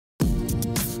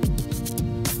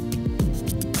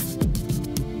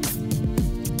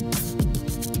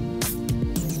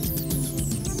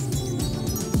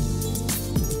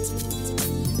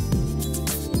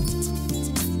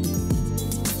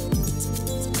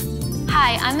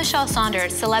Hi, I'm Michelle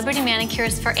Saunders, Celebrity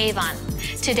Manicurist for Avon.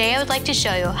 Today I would like to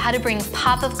show you how to bring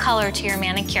pop of color to your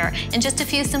manicure in just a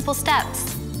few simple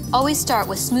steps. Always start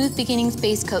with smooth beginnings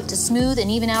base coat to smooth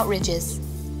and even out ridges.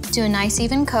 Do a nice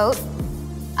even coat.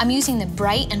 I'm using the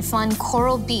bright and fun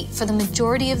Coral Beat for the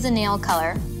majority of the nail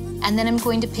color, and then I'm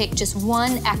going to pick just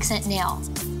one accent nail.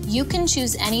 You can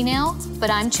choose any nail,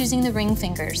 but I'm choosing the ring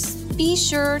fingers. Be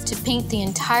sure to paint the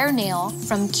entire nail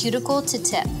from cuticle to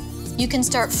tip. You can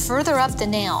start further up the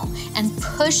nail and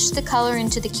push the color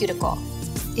into the cuticle.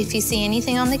 If you see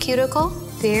anything on the cuticle,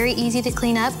 very easy to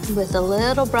clean up with a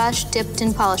little brush dipped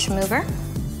in polish remover.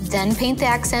 Then paint the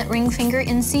accent ring finger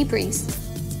in Sea Breeze.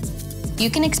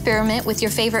 You can experiment with your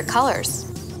favorite colors.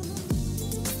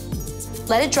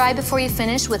 Let it dry before you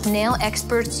finish with Nail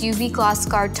Expert's UV Gloss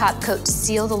Guard Top Coat to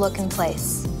seal the look in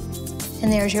place.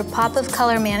 And there's your pop of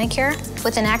color manicure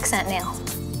with an accent nail.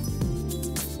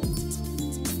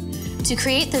 To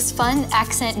create this fun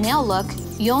accent nail look,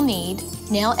 you'll need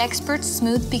Nail Expert's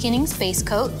Smooth Beginnings Base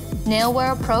Coat,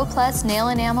 Nailwear Pro Plus Nail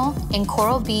Enamel in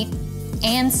Coral Beat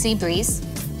and Sea Breeze,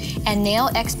 and Nail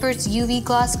Expert's UV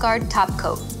Gloss Guard Top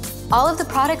Coat. All of the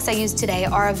products I used today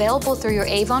are available through your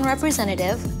Avon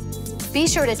representative. Be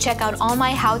sure to check out all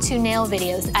my how-to nail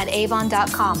videos at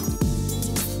avon.com.